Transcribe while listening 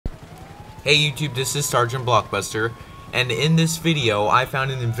Hey YouTube, this is Sergeant Blockbuster, and in this video I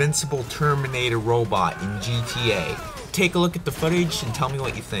found an invincible Terminator robot in GTA. Take a look at the footage and tell me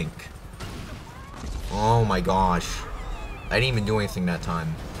what you think. Oh my gosh. I didn't even do anything that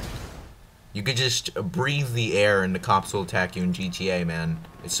time. You could just breathe the air and the cops will attack you in GTA, man.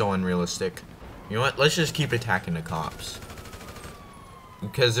 It's so unrealistic. You know what? Let's just keep attacking the cops.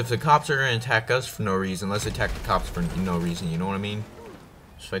 Because if the cops are going to attack us for no reason, let's attack the cops for no reason, you know what I mean?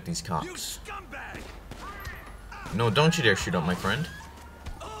 Let's fight these cops. No, don't you dare shoot up my friend.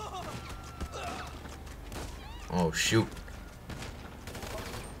 Oh, shoot.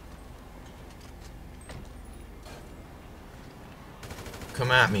 Come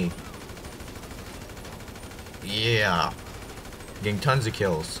at me. Yeah. Getting tons of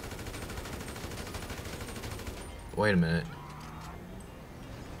kills. Wait a minute.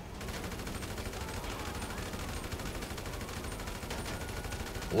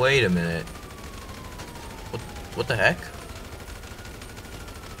 Wait a minute. What the heck?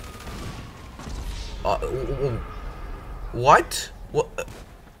 What? What?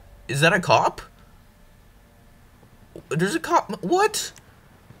 Is that a cop? There's a cop. What?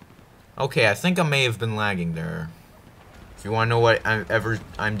 Okay, I think I may have been lagging there. If you want to know what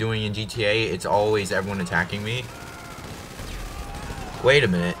I'm doing in GTA, it's always everyone attacking me. Wait a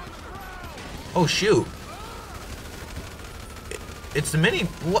minute. Oh shoot. It's the mini.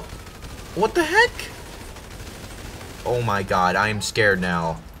 What the heck? Oh my god, I am scared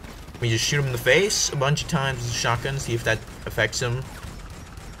now. Let me just shoot him in the face a bunch of times with a shotgun, see if that affects him.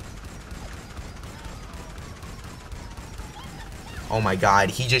 Oh my god,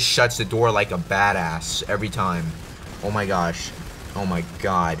 he just shuts the door like a badass every time. Oh my gosh. Oh my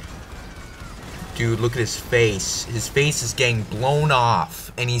god. Dude, look at his face. His face is getting blown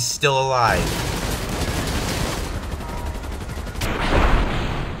off, and he's still alive.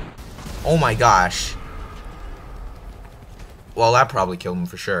 Oh my gosh. Well, that probably killed him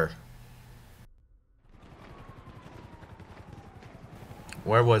for sure.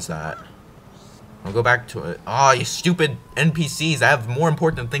 Where was that? I'll go back to it. Oh, you stupid NPCs. I have more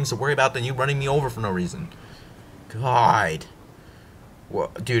important things to worry about than you running me over for no reason. God.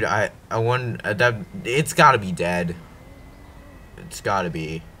 Well, dude, I want that. It's gotta be dead. It's gotta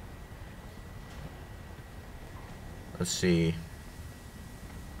be. Let's see.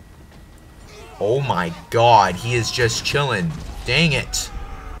 Oh my god, he is just chilling. Dang it.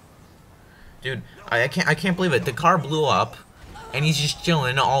 Dude, I can't believe it. The car blew up and he's just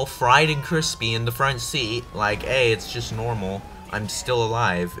chilling all fried and crispy in the front seat like, hey, it's just normal. I'm still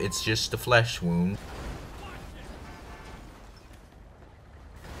alive. It's just a flesh wound.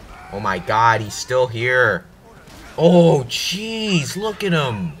 Oh my god, he's still here. Oh jeez, look at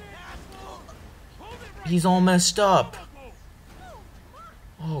him. He's all messed up.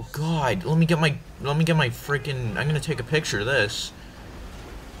 Oh god, let me get my freaking, I'm gonna take a picture of this.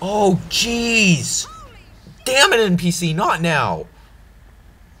 Oh jeez! Damn it, NPC, not now!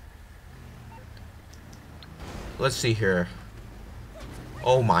 Let's see here.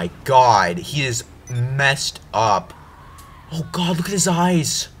 Oh my god, he is messed up. Oh god, look at his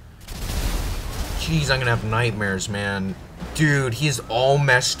eyes. Jeez, I'm gonna have nightmares, man. Dude, he is all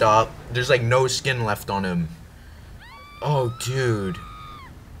messed up. There's like no skin left on him. Oh dude.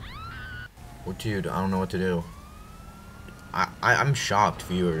 Well, dude, I don't know what to do. I'm shocked,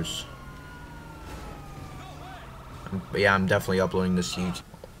 viewers. Yeah, I'm definitely uploading this to YouTube.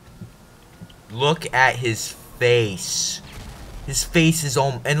 Look at his face. His face is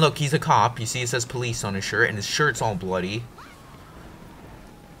all, and look, he's a cop. You see, it says police on his shirt, and his shirt's all bloody.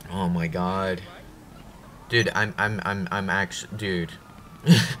 Oh my god, dude, I'm actually, dude.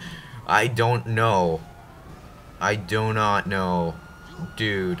 I don't know. I do not know,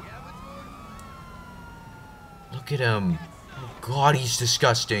 dude. Look at him. Oh god, he's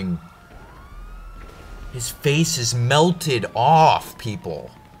disgusting. His face is melted off,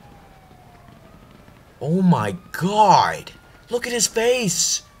 people. Oh my god. Look at his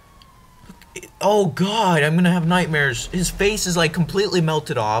face. Oh god, I'm gonna have nightmares. His face is like completely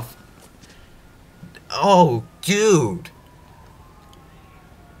melted off. Oh, dude.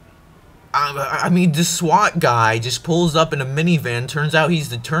 I mean, the SWAT guy just pulls up in a minivan. Turns out he's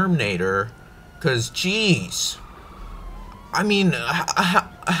the Terminator. Cause, jeez. I mean,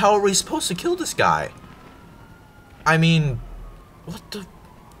 how are we supposed to kill this guy? I mean, what the?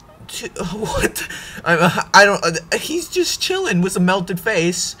 What? I don't. He's just chilling with a melted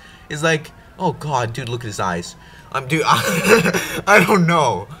face. He's like, oh god, dude, look at his eyes. Dude, I don't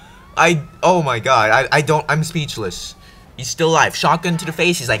know. Oh my god, I'm speechless. He's still alive. Shotgun to the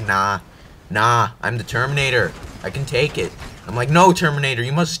face. He's like, nah, I'm the Terminator. I can take it. I'm like, no, Terminator,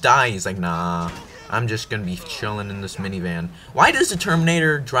 you must die. He's like, nah, I'm just gonna be chilling in this minivan. Why does the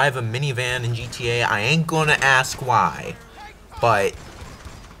Terminator drive a minivan in GTA? I ain't gonna ask why. But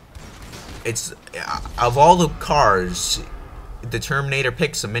it's, of all the cars, the Terminator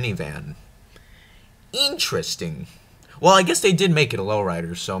picks a minivan. Interesting. Well, I guess they did make it a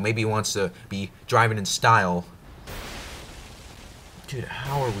lowrider, so maybe he wants to be driving in style. Dude,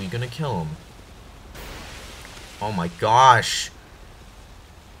 how are we gonna kill him? Oh my gosh.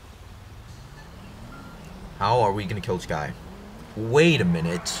 How are we gonna kill this guy? Wait a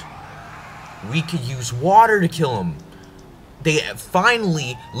minute. We could use water to kill him. They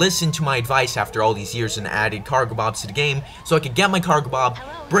finally listened to my advice after all these years and added cargo bobs to the game, so I could get my cargo bob,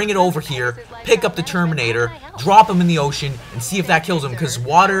 bring it over here, pick up the Terminator, drop him in the ocean, and see if that kills him, because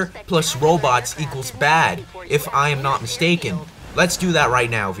water plus robots equals bad, if I am not mistaken. Let's do that right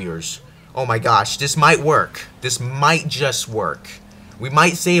now, viewers. Oh my gosh, this might work. This might just work. We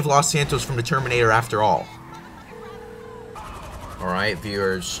might save Los Santos from the Terminator after all. Alright,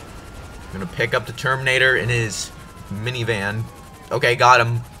 viewers. I'm gonna pick up the Terminator in his minivan. Okay, got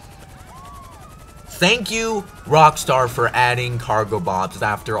him. Thank you, Rockstar, for adding cargo bobs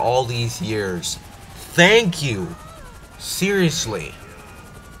after all these years. Thank you. Seriously.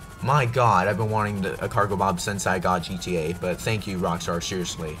 My god, I've been wanting a cargo bob since I got GTA, but thank you, Rockstar,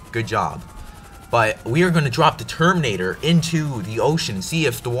 seriously. Good job. But we are going to drop the Terminator into the ocean and see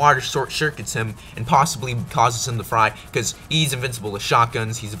if the water short-circuits him and possibly causes him to fry, because he's invincible to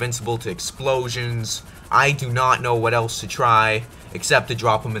shotguns, he's invincible to explosions. I do not know what else to try except to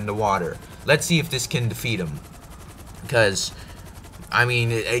drop him in the water. Let's see if this can defeat him. Because, I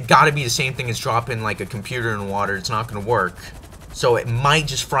mean, it gotta be the same thing as dropping like a computer in water. It's not gonna work. So it might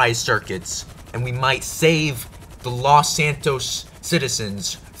just fry his circuits, and we might save the Los Santos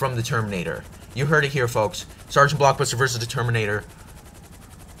citizens from the Terminator. You heard it here, folks. Sergeant Blockbuster versus the Terminator.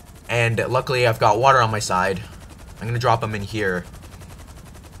 And luckily I've got water on my side. I'm gonna drop him in here.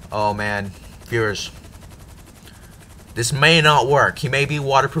 Oh man, viewers. This may not work. He may be a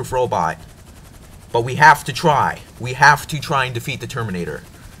waterproof robot. But we have to try. We have to try and defeat the Terminator.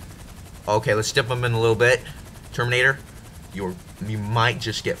 Okay, let's dip him in a little bit. Terminator, you might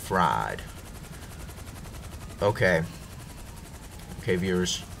just get fried. Okay. Okay,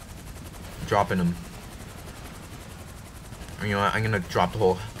 viewers. Dropping him. You know what? I'm gonna drop the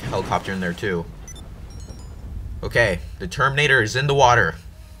whole helicopter in there too. Okay, the Terminator is in the water.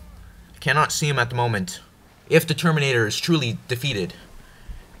 I cannot see him at the moment. If the Terminator is truly defeated.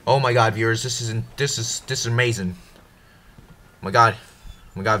 Oh my god, viewers, this is amazing. Oh my god,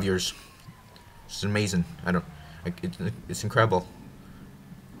 viewers, this is amazing. It's incredible.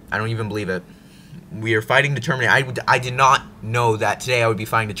 I don't even believe it. We are fighting the Terminator. I did not know that today I would be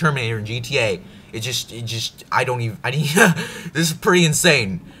fighting the Terminator in GTA. This is pretty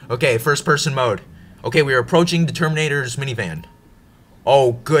insane. Okay, first person mode. Okay, we are approaching the Terminator's minivan.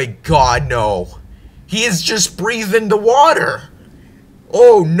 Oh, good god, no. He is just breathing the water.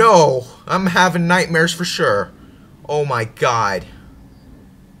 Oh no, I'm having nightmares for sure. Oh my god.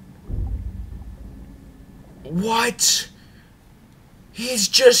 What? He's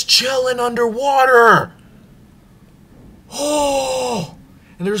just chilling underwater. Oh,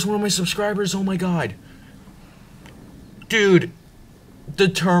 and there's one of my subscribers. Oh my god. Dude, the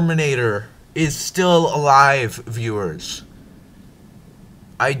Terminator is still alive, viewers.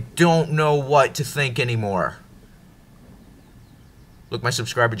 I don't know what to think anymore. Look, my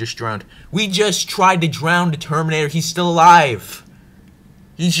subscriber just drowned. We just tried to drown the Terminator. He's still alive.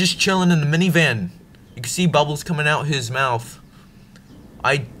 He's just chilling in the minivan. You can see bubbles coming out his mouth.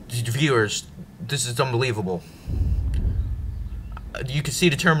 Viewers, this is unbelievable. You can see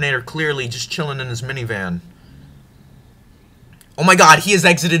the Terminator clearly just chilling in his minivan. Oh my god, he has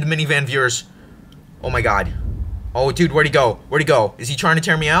exited the minivan, viewers. Oh my god. Oh, dude, where'd he go? Where'd he go? Is he trying to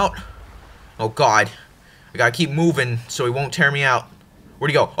tear me out? Oh god. I gotta keep moving so he won't tear me out. Where'd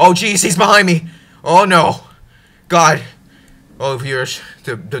he go? Oh, jeez, he's behind me. Oh, no. God. Oh, viewers.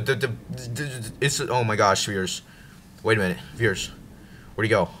 Oh, my gosh, viewers. Wait a minute. Viewers. Where'd he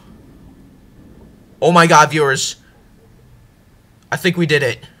go? Oh, my God, viewers. I think we did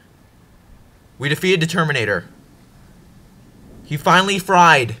it. We defeated the Terminator. He finally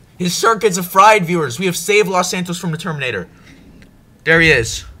fried. His circuits have fried, viewers. We have saved Los Santos from the Terminator. There he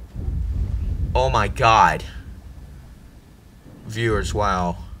is. Oh, my God. Viewers,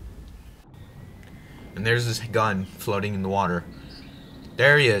 wow. And there's this gun floating in the water.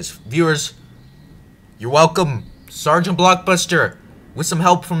 There he is. Viewers, you're welcome. Sergeant Blockbuster, with some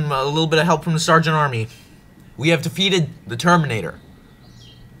help from, a little bit of help from the Sergeant Army. We have defeated the Terminator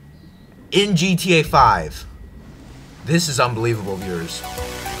in GTA 5. This is unbelievable, viewers.